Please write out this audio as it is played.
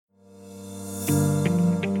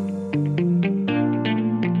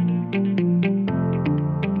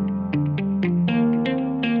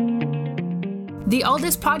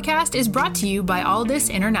This podcast is brought to you by Aldis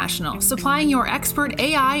International, supplying your expert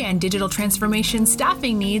AI and digital transformation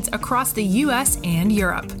staffing needs across the US and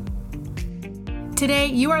Europe. Today,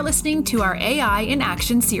 you are listening to our AI in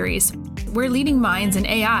Action series, where leading minds in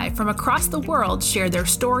AI from across the world share their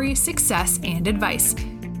story, success, and advice.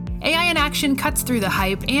 AI in Action cuts through the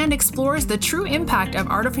hype and explores the true impact of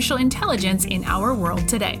artificial intelligence in our world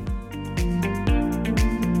today.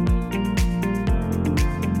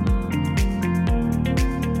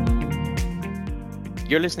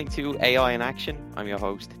 You're listening to AI in Action. I'm your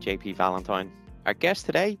host, JP Valentine. Our guest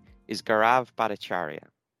today is Gaurav Bhattacharya.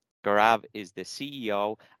 Gaurav is the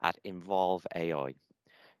CEO at involve.ai.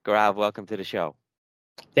 Gaurav, welcome to the show.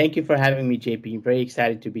 Thank you for having me, JP. Very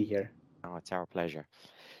excited to be here. Oh, it's our pleasure.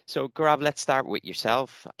 So, Gaurav, let's start with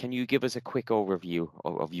yourself. Can you give us a quick overview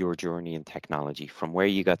of your journey in technology, from where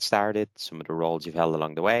you got started, some of the roles you've held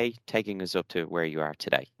along the way, taking us up to where you are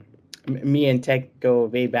today? Me and tech go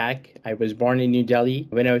way back. I was born in New Delhi.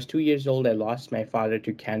 When I was 2 years old, I lost my father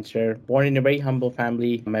to cancer. Born in a very humble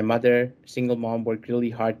family. My mother, single mom, worked really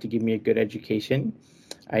hard to give me a good education.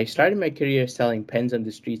 I started my career selling pens on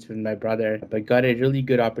the streets with my brother, but got a really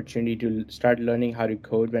good opportunity to start learning how to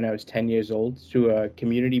code when I was 10 years old through a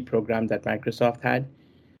community program that Microsoft had.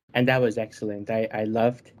 And that was excellent. I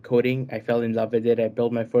loved coding. I fell in love with it. I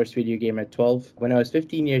built my first video game at 12. When I was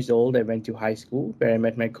 15 years old, I went to high school where I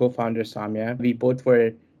met my co-founder, Samya. We both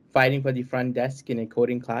were fighting for the front desk in a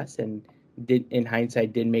coding class and in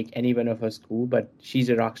hindsight, didn't make any one of us cool, but she's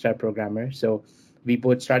a rock star programmer. So we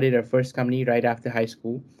both started our first company right after high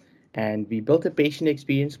school. And we built a patient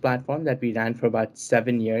experience platform that we ran for about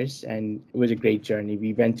 7 years. And it was a great journey.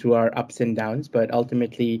 We went through our ups and downs, but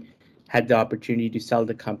ultimately had the opportunity to sell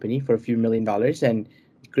the company for a few $1 million, and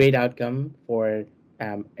great outcome for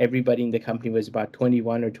everybody in the company was about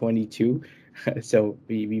 21 or 22. So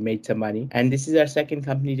we made some money. And this is our second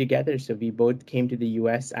company together. So we both came to the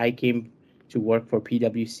US. I came to work for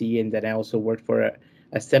PwC, and then I also worked for a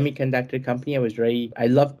semiconductor company. I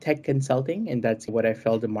love tech consulting, and that's what I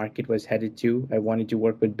felt the market was headed to. I wanted to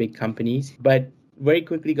work with big companies, but very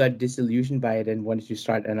quickly got disillusioned by it and wanted to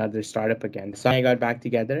start another startup again. So I got back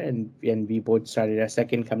together and we both started our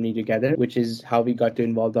second company together, which is how we got to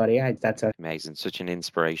involve.ai. That's amazing. Such an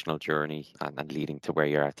inspirational journey and leading to where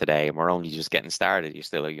you're at today. And we're only just getting started. You're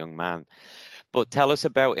still a young man. But tell us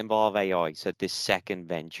about involve.ai. So this second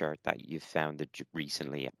venture that you've founded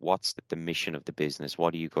recently, what's the mission of the business?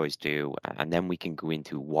 What do you guys do? And then we can go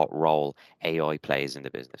into what role AI plays in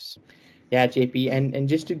the business. Yeah, JP, and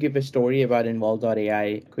just to give a story about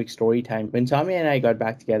involve.ai, quick story time. When Tommy and I got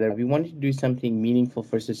back together, we wanted to do something meaningful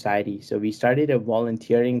for society. So we started a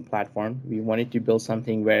volunteering platform. We wanted to build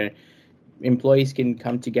something where employees can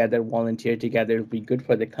come together, volunteer together, be good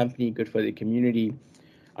for the company, good for the community.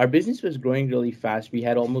 Our business was growing really fast. We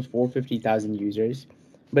had almost 450,000 users.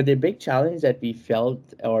 But the big challenge that we felt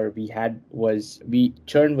or we had was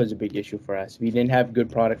churn was a big issue for us. We didn't have good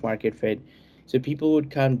product market fit. So people would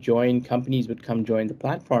come join, companies would come join the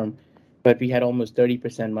platform, but we had almost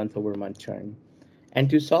 30% month over month churn. And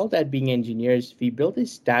to solve that, being engineers, we built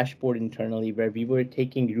this dashboard internally where we were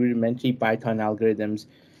taking rudimentary Python algorithms,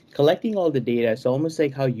 collecting all the data. So almost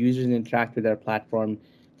like how users interact with our platform,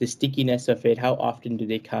 the stickiness of it, how often do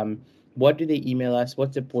they come, what do they email us,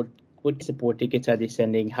 what support tickets are they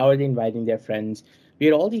sending, how are they inviting their friends. We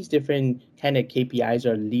had all these different kind of KPIs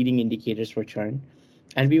or leading indicators for churn.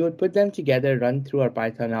 And we would put them together, run through our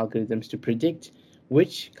Python algorithms to predict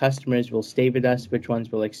which customers will stay with us, which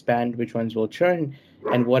ones will expand, which ones will churn,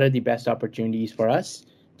 and what are the best opportunities for us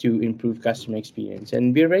to improve customer experience.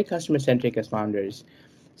 And we're very customer-centric as founders.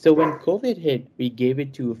 So when COVID hit, we gave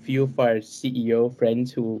it to a few of our CEO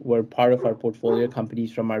friends who were part of our portfolio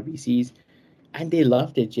companies from our VCs, and they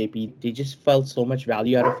loved it, JP. They just felt so much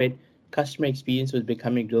value out of it. Customer experience was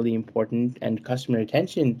becoming really important, and customer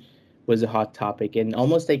retention was a hot topic. And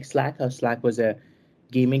almost like Slack, how Slack was a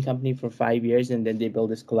gaming company for 5 years, and then they built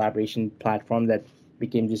this collaboration platform that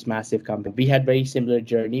became this massive company. We had very similar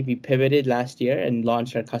journey. We pivoted last year and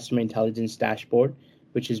launched our customer intelligence dashboard,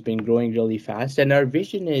 which has been growing really fast. And our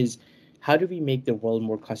vision is, how do we make the world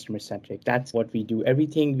more customer centric? That's what we do.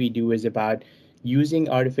 Everything we do is about using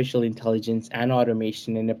artificial intelligence and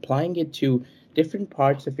automation and applying it to different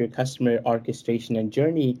parts of your customer orchestration and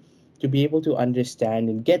journey to be able to understand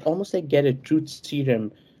and get a truth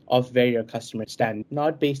serum of where your customers stand,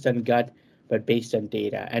 not based on gut, but based on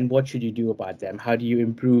data. And what should you do about them? How do you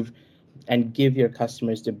improve and give your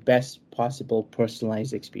customers the best possible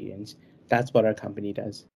personalized experience? That's what our company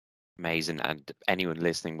does. Amazing. And anyone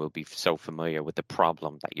listening will be so familiar with the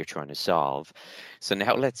problem that you're trying to solve. So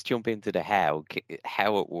now let's jump into the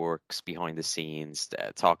how it works behind the scenes,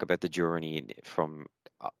 talk about the journey from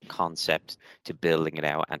concept to building it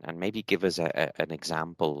out, and maybe give us an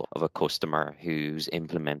example of a customer who's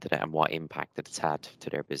implemented it and what impact it's had to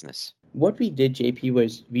their business. What we did, JP,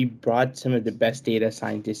 was we brought some of the best data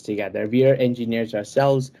scientists together. We are engineers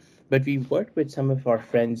ourselves, but we worked with some of our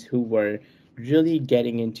friends who were really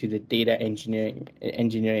getting into the data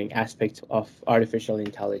engineering aspects of artificial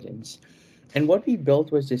intelligence. And what we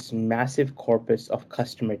built was this massive corpus of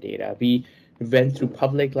customer data. We went through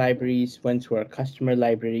public libraries, went through our customer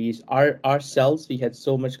libraries. Ourselves, we had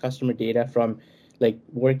so much customer data from like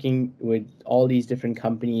working with all these different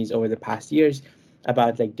companies over the past years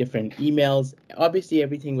about like different emails. Obviously,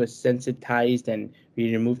 everything was sensitized and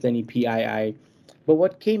we removed any PII. But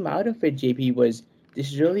what came out of it, JP, was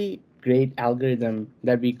this really great algorithm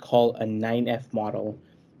that we call a 9F model.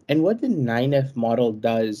 And what the 9F model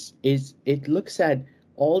does is it looks at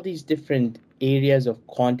all these different areas of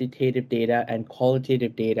quantitative data and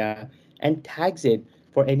qualitative data and tags it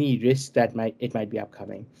for any risk that might be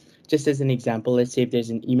upcoming. Just as an example, let's say if there's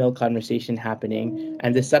an email conversation happening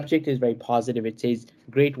and the subject is very positive, it says,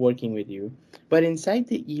 "Great working with you." But inside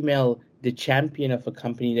the email, the champion of a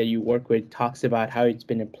company that you work with talks about how it's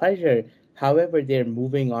been a pleasure. However, they're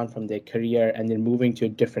moving on from their career and they're moving to a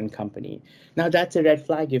different company. Now, that's a red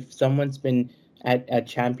flag. If someone's been at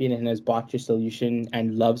Champion and has bought your solution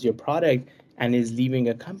and loves your product and is leaving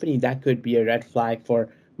a company, that could be a red flag for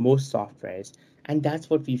most softwares. And that's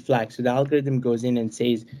what we flag. So the algorithm goes in and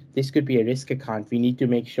says, this could be a risk account. We need to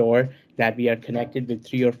make sure that we are connected with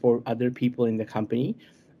 3 or 4 other people in the company.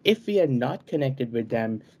 If we are not connected with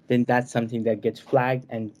them, then that's something that gets flagged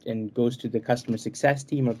and goes to the customer success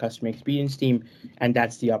team or customer experience team. And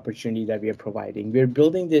that's the opportunity that we are providing. We're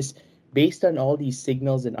building this based on all these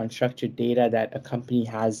signals and unstructured data that a company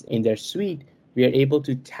has in their suite. We are able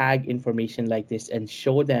to tag information like this and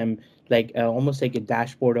show them like almost like a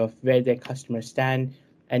dashboard of where their customers stand,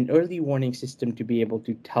 an early warning system to be able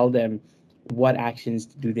to tell them what actions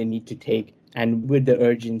do they need to take and with the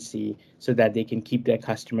urgency so that they can keep their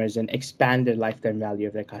customers and expand the lifetime value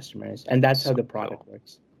of their customers. And that's how the product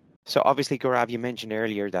works. So obviously, Gaurav, you mentioned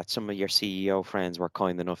earlier that some of your CEO friends were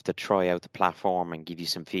kind enough to try out the platform and give you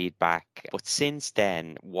some feedback. But since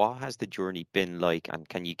then, what has the journey been like? And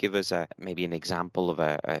can you give us maybe an example of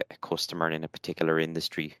a customer in a particular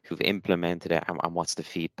industry who've implemented it, and what's the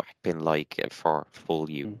feedback been like for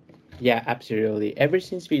full you? Yeah, absolutely. Ever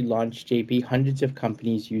since we launched JP, hundreds of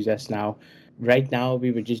companies use us now. Right now,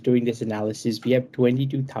 we were just doing this analysis. We have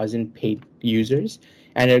 22,000 paid users,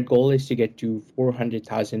 and our goal is to get to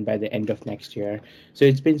 400,000 by the end of next year. So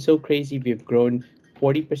it's been so crazy. We've grown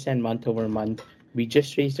 40% month over month. We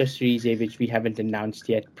just raised our Series A, which we haven't announced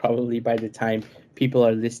yet. Probably by the time people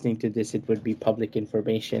are listening to this, it would be public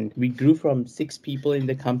information. We grew from 6 people in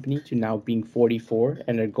the company to now being 44,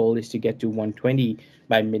 and our goal is to get to 120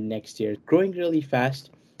 by mid next year. Growing really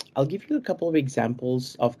fast. I'll give you a couple of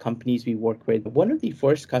examples of companies we work with. One of the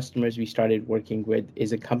first customers we started working with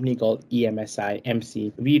is a company called EMSI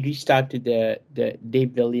MC. We reached out to the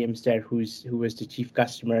Dave Williams there, who was the chief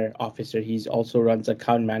customer officer. He's also runs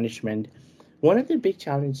account management. One of the big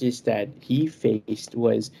challenges that he faced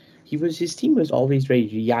was his team was always very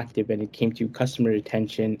reactive when it came to customer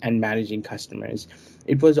retention and managing customers.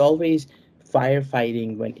 It was always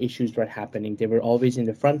firefighting when issues were happening. They were always in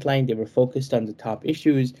the front line. They were focused on the top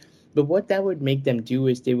issues. But what that would make them do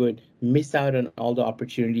is they would miss out on all the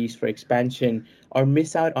opportunities for expansion or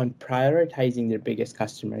miss out on prioritizing their biggest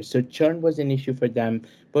customers. So churn was an issue for them,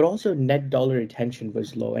 but also net dollar retention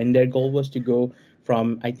was low. And their goal was to go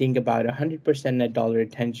from, I think, about 100% net dollar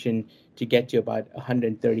retention to get to about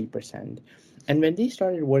 130%. And when they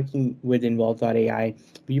started working with involve.ai,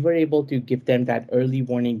 we were able to give them that early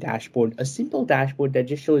warning dashboard, a simple dashboard that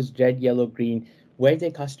just shows red, yellow, green, where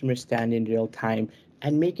their customers stand in real time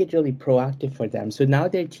and make it really proactive for them. So now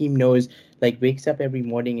their team knows, like wakes up every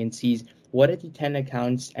morning and sees what are the 10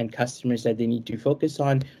 accounts and customers that they need to focus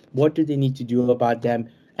on, what do they need to do about them.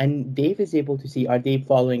 And Dave is able to see, are they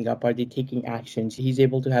following up? Are they taking actions? He's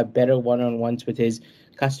able to have better one-on-ones with his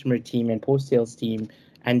customer team and post-sales team.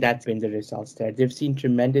 And that's been the results there. They've seen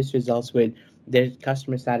tremendous results with their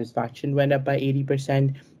customer satisfaction went up by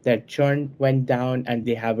 80%, their churn went down, and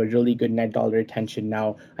they have a really good net dollar retention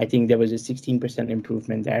now. I think there was a 16%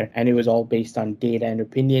 improvement there, and it was all based on data and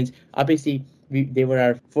opinions. Obviously, they were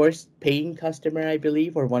our first paying customer, I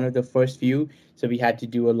believe, or one of the first few. So we had to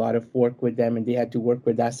do a lot of work with them, and they had to work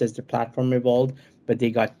with us as the platform evolved. but they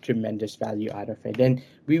got tremendous value out of it. And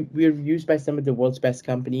we're used by some of the world's best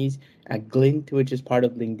companies. Glint, which is part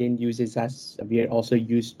of LinkedIn, uses us. We are also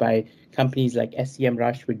used by companies like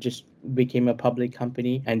SEMrush, which just became a public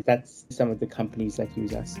company. And that's some of the companies that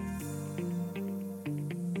use us.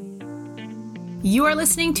 You are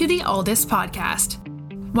listening to the Aldis Podcast.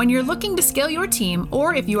 When you're looking to scale your team,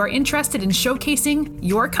 or if you are interested in showcasing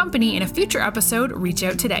your company in a future episode, reach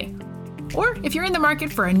out today. Or if you're in the market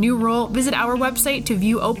for a new role, visit our website to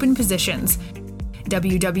view open positions,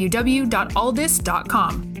 www.aldis.com.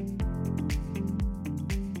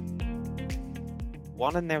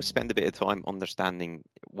 Want to now spend a bit of time understanding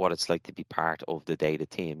what it's like to be part of the data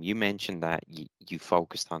team. You mentioned that you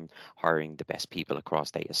focused on hiring the best people across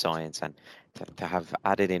data science, and to have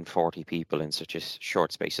added in 40 people in such a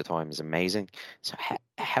short space of time is amazing. So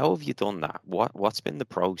how have you done that? What's been the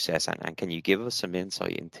process, and can you give us some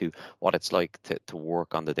insight into what it's like to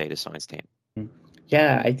work on the data science team?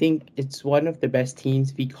 Yeah, I think it's one of the best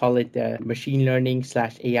teams. We call it the machine learning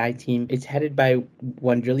 / AI team. It's headed by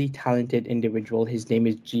one really talented individual. His name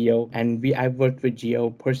is Gio, and I've worked with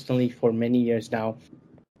Gio personally for many years now.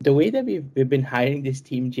 The way that we've been hiring this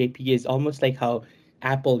team, JP, is almost like how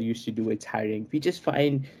Apple used to do its hiring. We just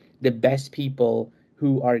find the best people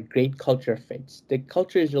who are great culture fits. The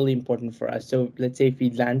culture is really important for us. So let's say if we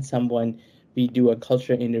land someone, we do a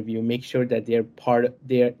culture interview, make sure that they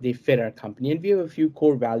fit our company. And we have a few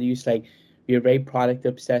core values, like we are very product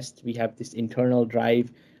obsessed. We have this internal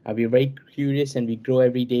drive. We're very curious and we grow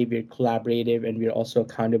every day. We're collaborative and we're also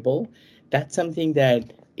accountable. That's something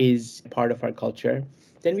that is part of our culture.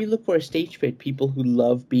 Then we look for a stage fit, people who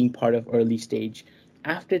love being part of early stage.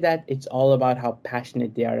 After that, it's all about how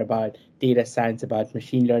passionate they are about data science, about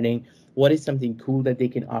machine learning. What is something cool that they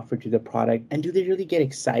can offer to the product? And do they really get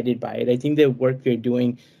excited by it? I think the work we're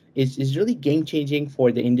doing is really game changing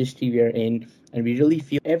for the industry we're in. And we really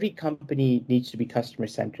feel every company needs to be customer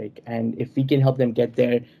centric. And if we can help them get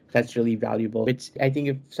there, that's really valuable. I think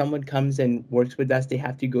if someone comes and works with us, they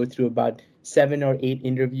have to go through about 7 or 8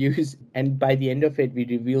 interviews. And by the end of it, we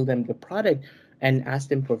reveal them the product and ask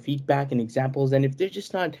them for feedback and examples. And if they're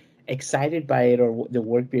just not excited by it or the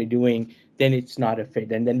work we're doing, then it's not a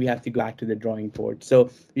fit. And then we have to go back to the drawing board. So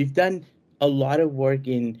we've done a lot of work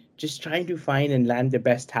in just trying to find and land the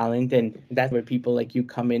best talent. And that's where people like you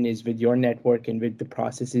come in, is with your network and with the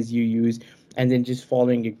processes you use, and then just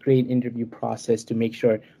following a great interview process to make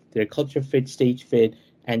sure their culture fit, stage fit,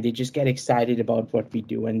 and they just get excited about what we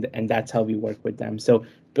do. And that's how we work with them. So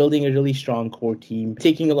building a really strong core team,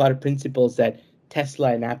 taking a lot of principles that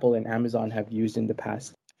Tesla and Apple and Amazon have used in the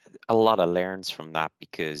past. A lot of learns from that,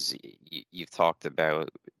 because you've talked about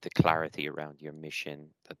the clarity around your mission,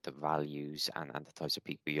 the values, and the types of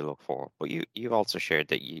people you look for. But you've also shared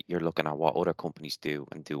that you're looking at what other companies do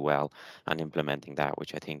and do well and implementing that,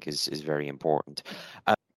 which I think is very important.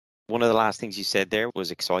 One of the last things you said there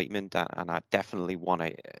was excitement, and I definitely want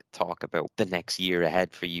to talk about the next year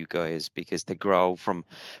ahead for you guys, because to grow from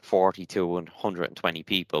 40 to 120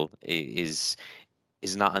 people is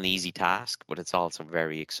not an easy task, but it's also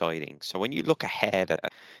very exciting. So when you look ahead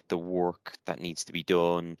at the work that needs to be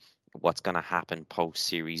done, what's going to happen post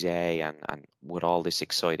Series A, and with all this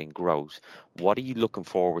exciting growth, what are you looking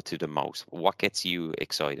forward to the most? What gets you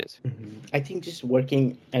excited? I think just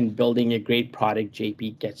working and building a great product,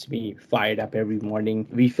 JP, gets me fired up every morning.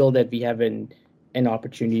 We feel that we have an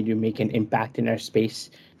opportunity to make an impact in our space.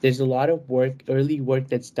 There's a lot of early work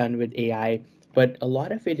that's done with AI, but a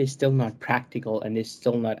lot of it is still not practical and is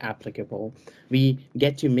still not applicable. We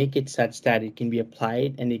get to make it such that it can be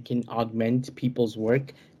applied and it can augment people's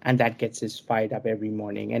work, and that gets us fired up every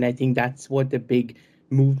morning. And I think that's what the big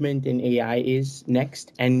movement in AI is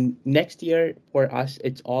next. And next year for us,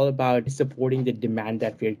 it's all about supporting the demand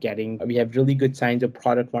that we're getting. We have really good signs of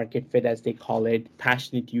product market fit, as they call it,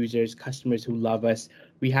 passionate users, customers who love us.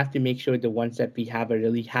 We have to make sure the ones that we have are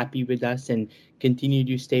really happy with us and continue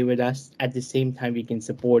to stay with us. At the same time, we can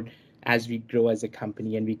support as we grow as a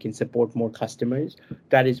company and we can support more customers.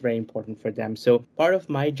 That is very important for them. So part of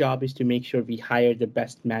my job is to make sure we hire the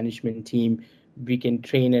best management team. We can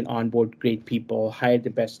train and onboard great people, hire the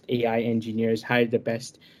best AI engineers, hire the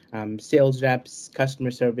best sales reps, customer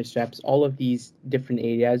service reps, all of these different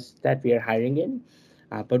areas that we are hiring in.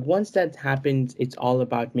 But once that happens, it's all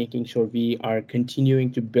about making sure we are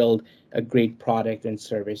continuing to build a great product and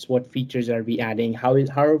service. What features are we adding? How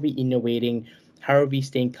are we innovating? How are we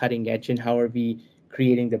staying cutting edge? And how are we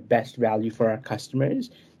creating the best value for our customers?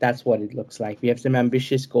 That's what it looks like. We have some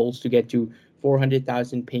ambitious goals to get to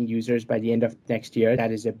 400,000 paying users by the end of next year.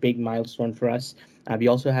 That is a big milestone for us. We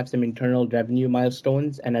also have some internal revenue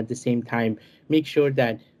milestones, and at the same time, make sure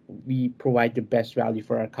that we provide the best value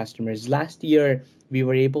for our customers. Last year, we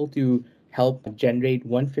were able to help generate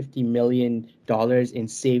 $150 million in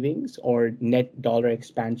savings or net dollar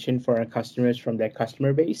expansion for our customers from their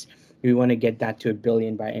customer base. We want to get that to $1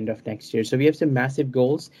 billion by end of next year. So we have some massive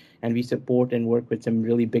goals, and we support and work with some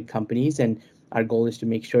really big companies. And our goal is to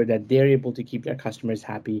make sure that they're able to keep their customers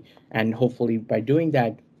happy. And hopefully by doing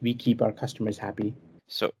that, we keep our customers happy.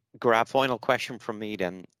 So, Gaurav, final question from me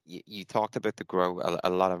then. You talked about the grow, a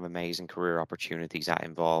lot of amazing career opportunities that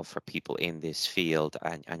involve for people in this field,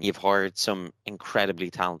 and you've hired some incredibly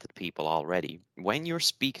talented people already. When you're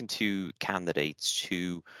speaking to candidates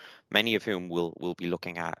many of whom will be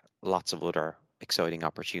looking at lots of other exciting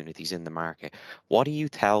opportunities in the market, what do you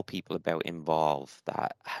tell people about Involve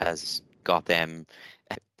that has got them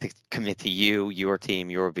to commit to you, your team,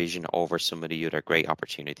 your vision over some of the other great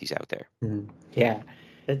opportunities out there? Yeah,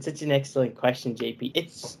 that's such an excellent question,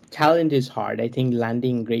 JP. Talent is hard. I think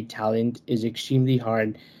landing great talent is extremely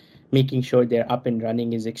hard. Making sure they're up and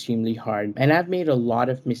running is extremely hard. And I've made a lot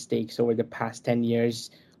of mistakes over the past 10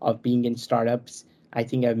 years of being in startups. I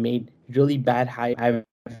think I've made really bad hires. I've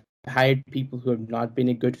hired people who have not been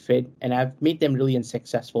a good fit, and I've made them really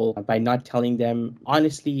unsuccessful by not telling them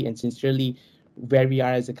honestly and sincerely where we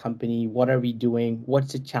are as a company, what are we doing,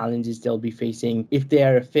 what's the challenges they'll be facing, if they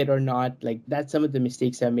are a fit or not. Like, that's some of the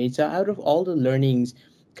mistakes I've made. So out of all the learnings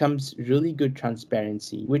comes really good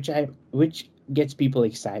transparency, which gets people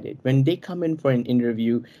excited. When they come in for an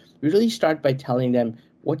interview, we really start by telling them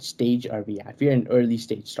what stage are we at. If you're an early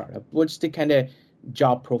stage startup, what's the kind of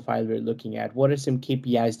job profile we're looking at, what are some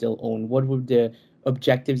KPIs they'll own, what would the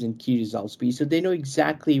objectives and key results be, so they know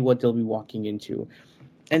exactly what they'll be walking into.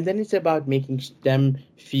 And then it's about making them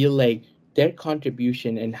feel like their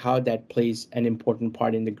contribution and how that plays an important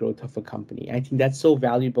part in the growth of a company. I think that's so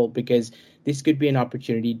valuable because this could be an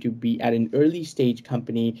opportunity to be at an early stage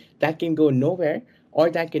company that can go nowhere, or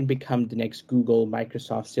that can become the next Google,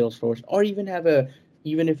 Microsoft, Salesforce, or even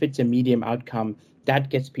if it's a medium outcome,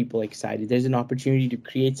 that gets people excited. There's an opportunity to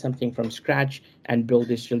create something from scratch and build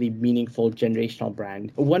this really meaningful generational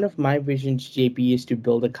brand. One of my visions, JP, is to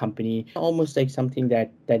build a company almost like something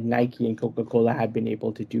that Nike and Coca-Cola have been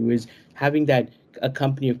able to do, is having a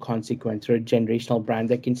company of consequence or a generational brand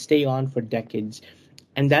that can stay on for decades.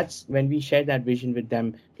 And that's when we share that vision with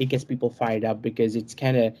them, it gets people fired up, because it's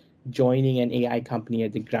kind of joining an AI company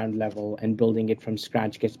at the ground level and building it from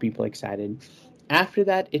scratch gets people excited. After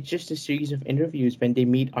that, it's just a series of interviews. When they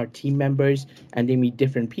meet our team members and they meet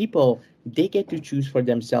different people, they get to choose for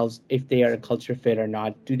themselves if they are a culture fit or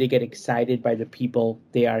not. Do they get excited by the people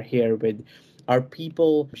they are here with? Are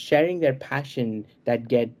people sharing their passion that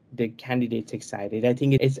get the candidates excited? I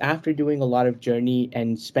think it's after doing a lot of journey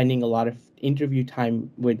and spending a lot of interview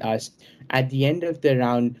time with us, at the end of the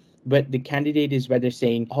round, but the candidate is whether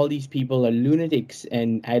saying all these people are lunatics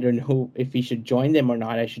and I don't know if we should join them or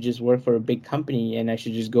not, I should just work for a big company and I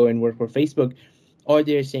should just go and work for Facebook, or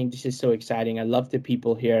they're saying this is so exciting, I love the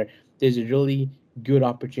people here, there's a really good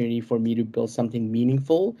opportunity for me to build something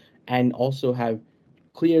meaningful and also have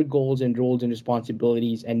clear goals and roles and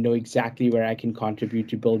responsibilities and know exactly where I can contribute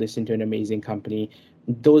to build this into an amazing company.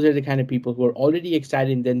 Those are the kind of people who are already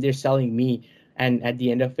excited, and then they're selling me, and at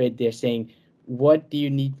the end of it they're saying, what do you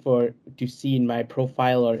need to see in my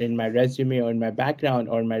profile or in my resume or in my background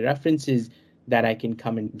or in my references that I can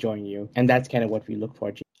come and join you? And that's kind of what we look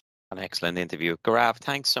for. An excellent interview. Gaurav,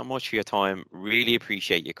 thanks so much for your time. Really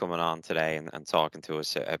appreciate you coming on today and talking to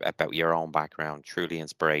us about your own background. Truly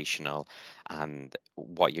inspirational. And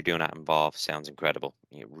what you're doing at Involve sounds incredible.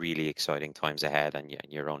 Really exciting times ahead, and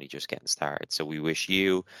you're only just getting started. So we wish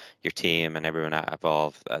you, your team, and everyone at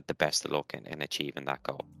Involve the best of luck in achieving that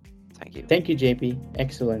goal. Thank you. Thank you, JP.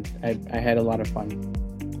 Excellent. I had a lot of fun.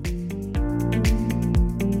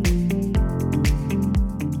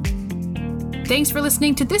 Thanks for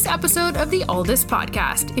listening to this episode of the Aldous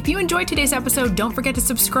Podcast. If you enjoyed today's episode, don't forget to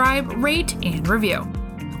subscribe, rate, and review.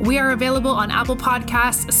 We are available on Apple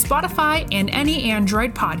Podcasts, Spotify, and any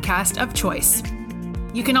Android podcast of choice.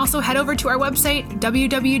 You can also head over to our website,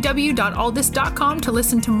 www.aldous.com, to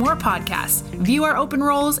listen to more podcasts, view our open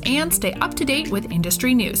roles, and stay up to date with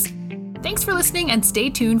industry news. Thanks for listening, and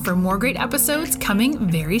stay tuned for more great episodes coming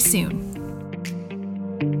very soon.